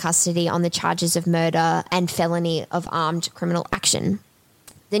taken into custody on the charges of murder and felony of armed criminal action.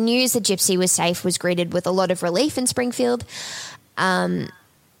 The news that Gypsy was safe was greeted with a lot of relief in Springfield. So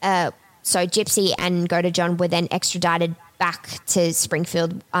Gypsy and Go to John were then extradited back to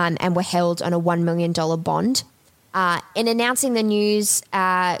Springfield and were held on a $1 million bond. In announcing the news,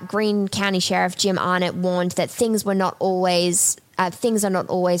 Greene County Sheriff Jim Arnott warned that things are not always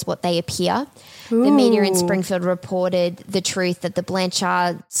what they appear. Ooh. The media in Springfield reported the truth that the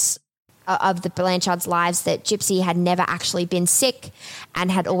Blanchards lives, that Gypsy had never actually been sick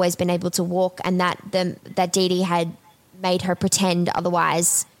and had always been able to walk, and that Dee Dee had made her pretend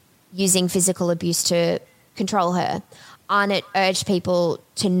otherwise, using physical abuse to control her. Arnott urged people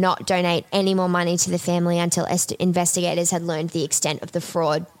to not donate any more money to the family until investigators had learned the extent of the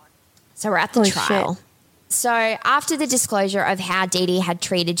fraud. So we're at the trial. Shit. So after the disclosure of how Dee Dee had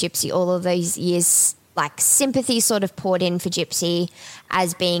treated Gypsy all of those years, like, sympathy sort of poured in for Gypsy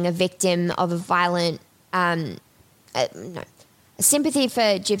as being a victim of a violent sympathy for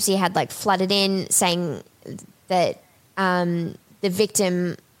Gypsy had flooded in, saying that the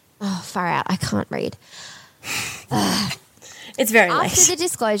victim, far out, I can't read. It's very late. After the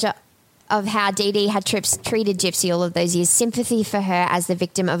disclosure of how Dee Dee had treated Gypsy all of those years, sympathy for her as the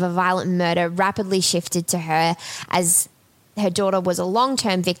victim of a violent murder rapidly shifted to her, as her daughter was a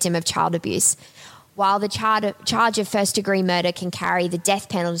long-term victim of child abuse. While the charge of first-degree murder can carry the death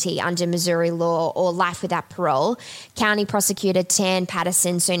penalty under Missouri law or life without parole, County Prosecutor Tan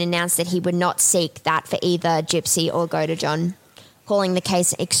Patterson soon announced that he would not seek that for either Gypsy or Go to John, calling the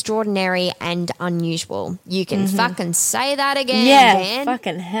case extraordinary and unusual. You can fucking say that again, Dan.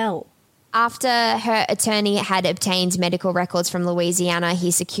 Fucking hell. After her attorney had obtained medical records from Louisiana,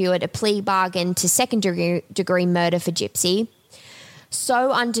 he secured a plea bargain to second-degree murder for Gypsy.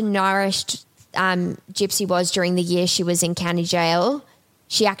 So undernourished Gypsy was during the year she was in county jail,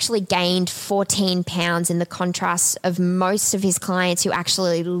 she actually gained 14 pounds, in the contrast of most of his clients who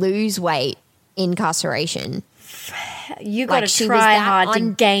actually lose weight in incarceration. You got to try hard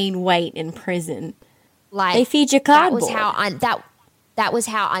to gain weight in prison. They feed you cardboard. That was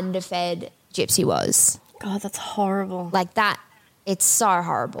how underfed Gypsy was. God, that's horrible. It's so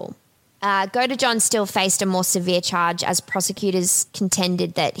horrible. Go to John still faced a more severe charge, as prosecutors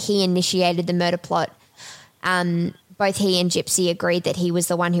contended that he initiated the murder plot. Both he and Gypsy agreed that he was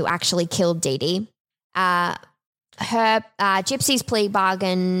the one who actually killed Dee Dee. Gypsy's plea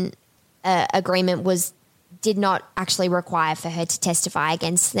bargain agreement did not actually require for her to testify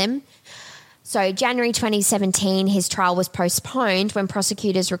against them. So January 2017, his trial was postponed when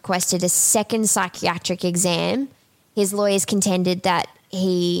prosecutors requested a second psychiatric exam. His lawyers contended that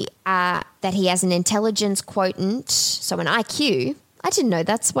he has an intelligence quotient, so an IQ. I didn't know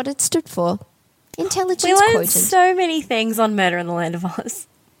that's what it stood for. Intelligence quotient. We learned so many things on Murder in the Land of Oz.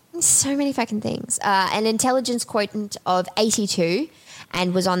 So many fucking things. An intelligence quotient of 82,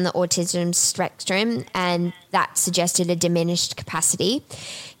 and was on the autism spectrum, and that suggested a diminished capacity.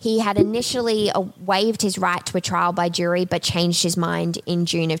 He had initially waived his right to a trial by jury, but changed his mind in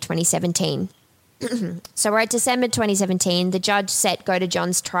June of 2017. So we're at December 2017. The judge set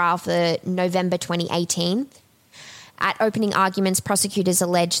Godejohn's trial for November 2018. At opening arguments, prosecutors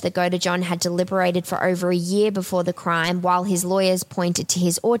alleged that Godejohn had deliberated for over a year before the crime, while his lawyers pointed to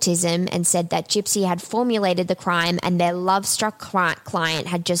his autism and said that Gypsy had formulated the crime and their love-struck client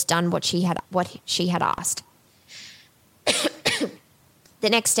had just done what she had asked. The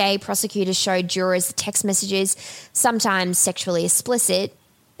next day, prosecutors showed jurors the text messages, sometimes sexually explicit,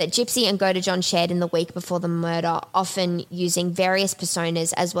 that Gypsy and Godejohn shared in the week before the murder, often using various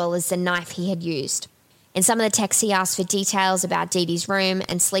personas as well as the knife he had used. In some of the texts, he asked for details about Dee Dee's room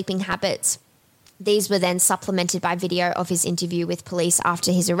and sleeping habits. These were then supplemented by video of his interview with police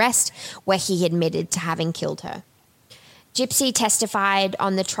after his arrest, where he admitted to having killed her. Gypsy testified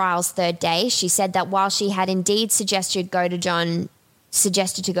on the trial's third day. She said that while she had indeed suggested to Godejohn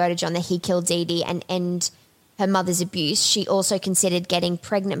that he killed Dee Dee and end her mother's abuse, she also considered getting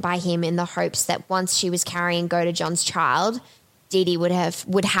pregnant by him in the hopes that once she was carrying Godejohn's child, Dee Dee would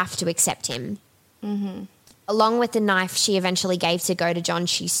have to accept him. Mm-hmm. Along with the knife she eventually gave to Godejohn,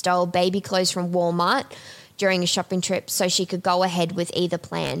 she stole baby clothes from Walmart during a shopping trip so she could go ahead with either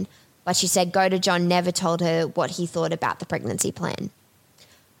plan. But she said Godejohn never told her what he thought about the pregnancy plan.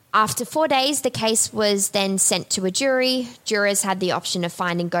 After 4 days, the case was then sent to a jury. Jurors had the option of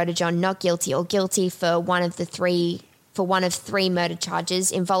finding Godejohn not guilty or guilty for one of three murder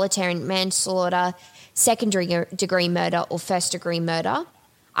charges: involuntary manslaughter, second-degree murder, or first-degree murder.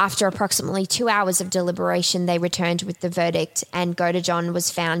 After approximately 2 hours of deliberation, they returned with the verdict, and Godejohn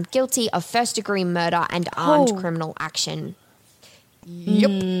was found guilty of first-degree murder and armed criminal action.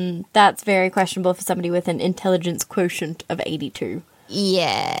 Yep. That's very questionable for somebody with an intelligence quotient of 82.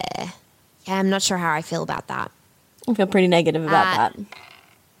 Yeah, I'm not sure how I feel about that. I feel pretty negative about that.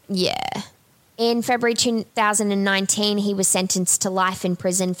 Yeah. In February 2019, he was sentenced to life in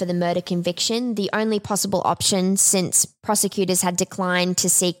prison for the murder conviction, the only possible option since prosecutors had declined to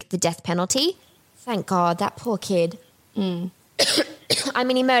seek the death penalty. Thank God, that poor kid. I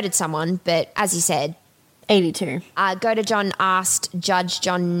mean, he murdered someone, but as he said... 82. Godejohn asked Judge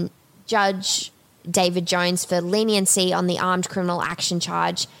David Jones for leniency on the armed criminal action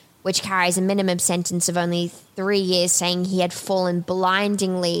charge, which carries a minimum sentence of only 3 years, saying he had fallen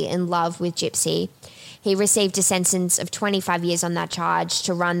blindingly in love with Gypsy. He received a sentence of 25 years on that charge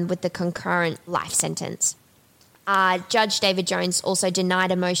to run with the concurrent life sentence. Judge David Jones also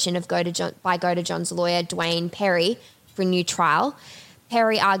denied a motion by Godejohn's lawyer, Dwayne Perry, for a new trial.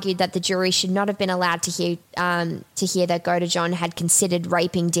 Perry argued that the jury should not have been allowed to hear that Godejohn had considered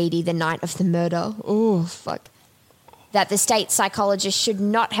raping Dee Dee the night of the murder. Oh, fuck. That the state psychologist should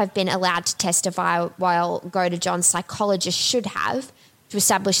not have been allowed to testify, while Godejohn's psychologist should have, to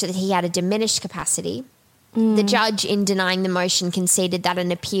establish that he had a diminished capacity. The judge, in denying the motion, conceded that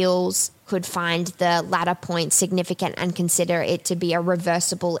an appeals could find the latter point significant and consider it to be a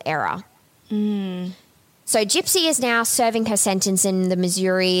reversible error. So Gypsy is now serving her sentence in the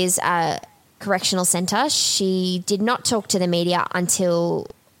Missouri's correctional center. She did not talk to the media until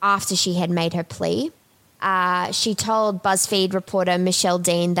after she had made her plea. She told BuzzFeed reporter Michelle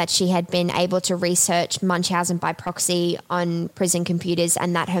Dean that she had been able to research Munchausen by proxy on prison computers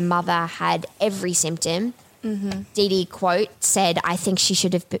and that her mother had every symptom. Dee Dee, quote, said, I think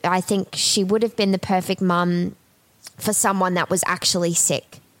she would have been the perfect mum for someone that was actually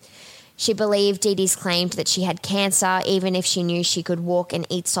sick. She believed Dee Dee's claimed that she had cancer, even if she knew she could walk and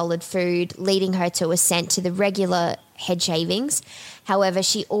eat solid food, leading her to assent to the regular head shavings. However,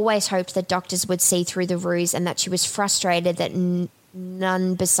 she always hoped that doctors would see through the ruse and that she was frustrated that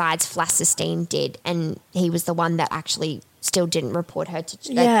none besides Flassenstein did, and he was the one that actually still didn't report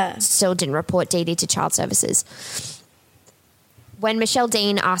Dee Dee to child services. When Michelle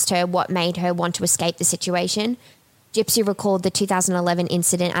Dean asked her what made her want to escape the situation, Gypsy recalled the 2011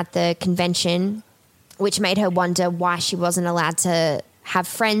 incident at the convention, which made her wonder why she wasn't allowed to have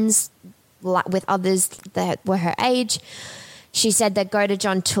friends with others that were her age. She said that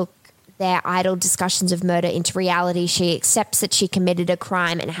Godejohn took their idle discussions of murder into reality. She accepts that she committed a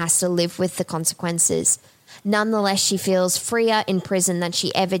crime and has to live with the consequences. Nonetheless, she feels freer in prison than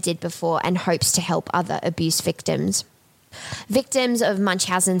she ever did before and hopes to help other abuse victims. Victims of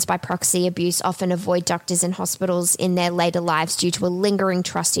Munchausen's by proxy abuse often avoid doctors and hospitals in their later lives due to a lingering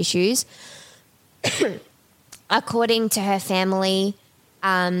trust issues. According to her family,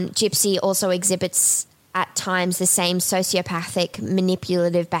 Gypsy also exhibits at times the same sociopathic,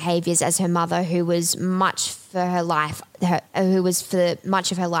 manipulative behaviours as her mother, who was for much of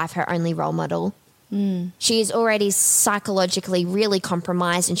her life her only role model. She is already psychologically really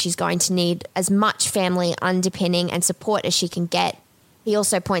compromised, and she's going to need as much family underpinning and support as she can get. He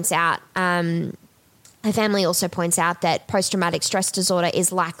also points out Her family also points out that post-traumatic stress disorder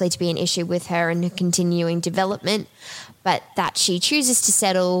is likely to be an issue with her in her continuing development, but that she chooses to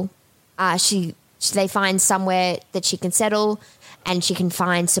settle. They find somewhere that she can settle and she can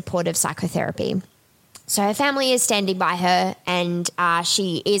find supportive psychotherapy. So her family is standing by her, and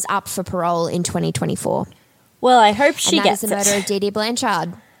she is up for parole in 2024. Well, I hope she gets it. And that is the murder of Dee Dee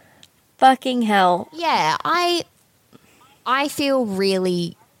Blanchard. Fucking hell. Yeah, I feel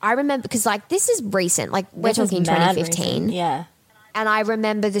really... I remember, because, like, this is recent. Like, we're talking 2015. Recent. Yeah. And I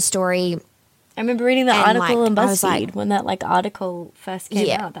remember the story... I remember reading the article in BuzzFeed when that, like, article first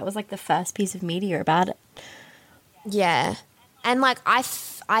came out. That was, like, the first piece of media about it. Yeah. And, like, I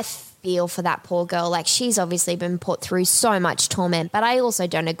feel for that poor girl. Like, she's obviously been put through so much torment, but I also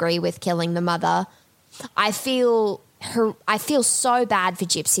don't agree with killing the mother. I feel so bad for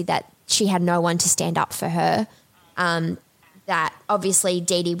Gypsy that she had no one to stand up for her. That obviously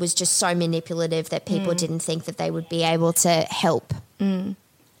Dee Dee was just so manipulative that people didn't think that they would be able to help And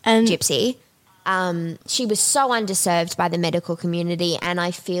Gypsy. She was so underserved by the medical community, and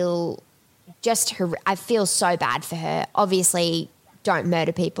I feel so bad for her. Obviously, don't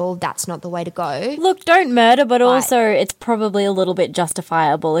murder people. That's not the way to go. Look, don't murder, but also it's probably a little bit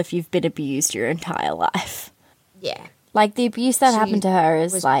justifiable if you've been abused your entire life. Yeah. Like, the abuse that happened to her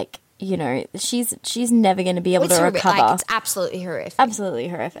is like, you know, she's never going to be able to recover. Like, it's absolutely horrific. Absolutely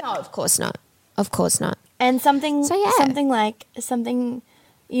horrific. No, of course not. Of course not. And something,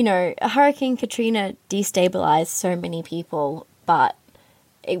 you know, Hurricane Katrina destabilized so many people, but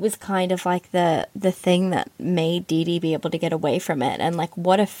it was kind of like the thing that made Dee Dee be able to get away from it. And, like,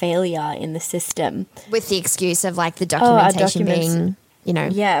 what a failure in the system. With the excuse of, like, the documentation being, you know.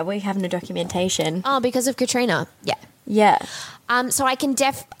 Yeah, we have no documentation. Oh, because of Katrina. Yeah. Yeah. So I can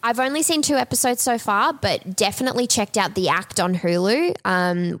I've only seen 2 episodes so far, but definitely checked out The Act on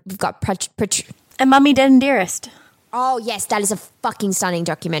Hulu. We've got And Mummy, Dead and Dearest. Oh, yes, that is a fucking stunning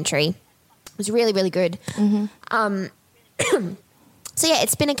documentary. It was really, really good. Mm-hmm. So, yeah,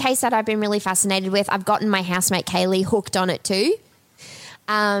 it's been a case that I've been really fascinated with. I've gotten my housemate Kaylee hooked on it too.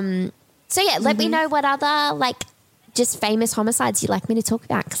 So, yeah, let me know what other, like, just famous homicides you'd like me to talk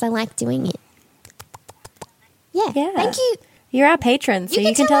about, because I like doing it. Yeah. Thank you. You're our patron, so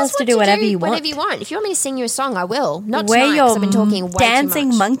you can tell us to do whatever you want. Whatever you want. If you want me to sing you a song, I will. Not We're tonight, because I've been talking way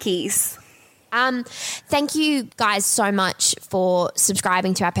dancing too much. monkeys. Thank you guys so much for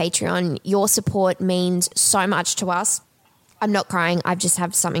subscribing to our Patreon. Your support means so much to us. I'm not crying. I just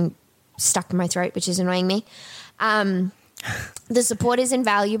have something stuck in my throat, which is annoying me. The support is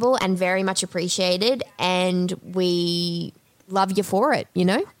invaluable and very much appreciated, and we love you for it, you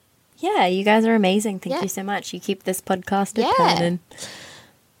know? Yeah, you guys are amazing. Thank you so much. You keep this podcast open.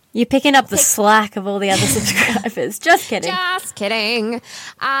 You're picking up the slack of all the other subscribers. Just kidding. Just kidding.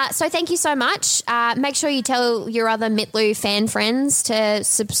 So thank you so much. Make sure you tell your other Mitlu fan friends to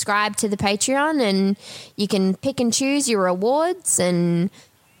subscribe to the Patreon, and you can pick and choose your rewards, and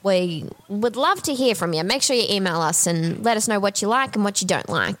we would love to hear from you. Make sure you email us and let us know what you like and what you don't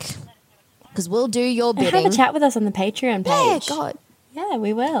like, because we'll do your bidding. And have a chat with us on the Patreon page. Yeah, God. Yeah,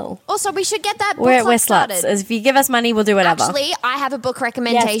 we will. Also, we should get that book we're club sluts. started. If you give us money, we'll do whatever. Actually, I have a book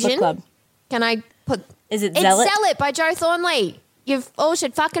recommendation. Yes, book club. Can I put... Is it Zealot? It's Zealot by Jo Thornley. You all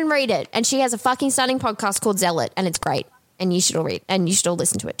should fucking read it. And she has a fucking stunning podcast called Zealot, and it's great. And you should all read, and you should all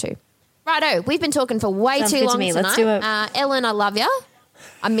listen to it too. Righto, we've been talking for way Sounds too good long to me. tonight. Let's do it. Ellen, I love you.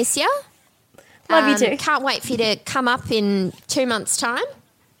 I miss you. Love you too. Can't wait for you to come up in 2 months' time.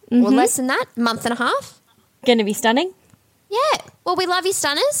 Or less than that, month and a half. Going to be stunning. Yeah. Well, we love you,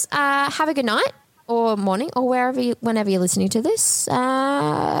 stunners. Have a good night or morning or whenever you're listening to this.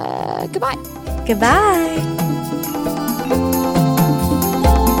 Goodbye. Goodbye.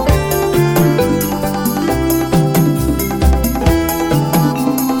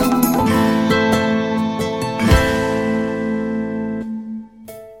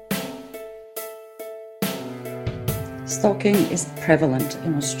 Stalking is prevalent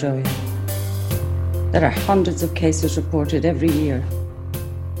in Australia. There are hundreds of cases reported every year.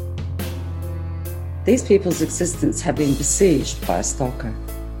 These people's existence have been besieged by a stalker.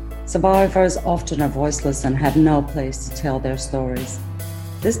 Survivors often are voiceless and have no place to tell their stories.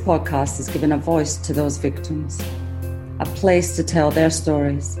 This podcast has given a voice to those victims, a place to tell their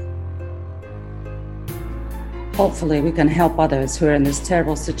stories. Hopefully, we can help others who are in this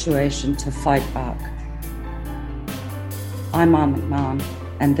terrible situation to fight back. I'm Anne McMahon,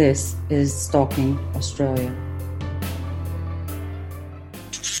 and this is Stalking Australia.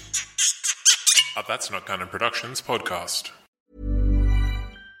 A That's Not Canon Productions podcast.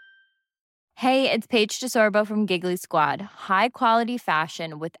 Hey, it's Paige DeSorbo from Giggly Squad. High quality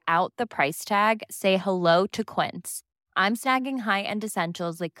fashion without the price tag. Say hello to Quince. I'm snagging high-end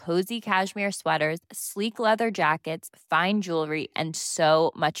essentials like cozy cashmere sweaters, sleek leather jackets, fine jewelry, and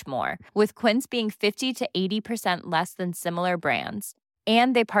so much more. With Quince being 50 to 80% less than similar brands.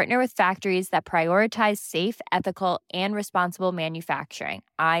 And they partner with factories that prioritize safe, ethical, and responsible manufacturing.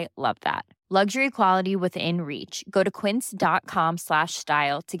 I love that. Luxury quality within reach. Go to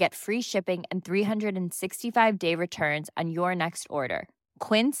quince.com/style to get free shipping and 365-day returns on your next order.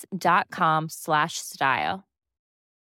 Quince.com/style.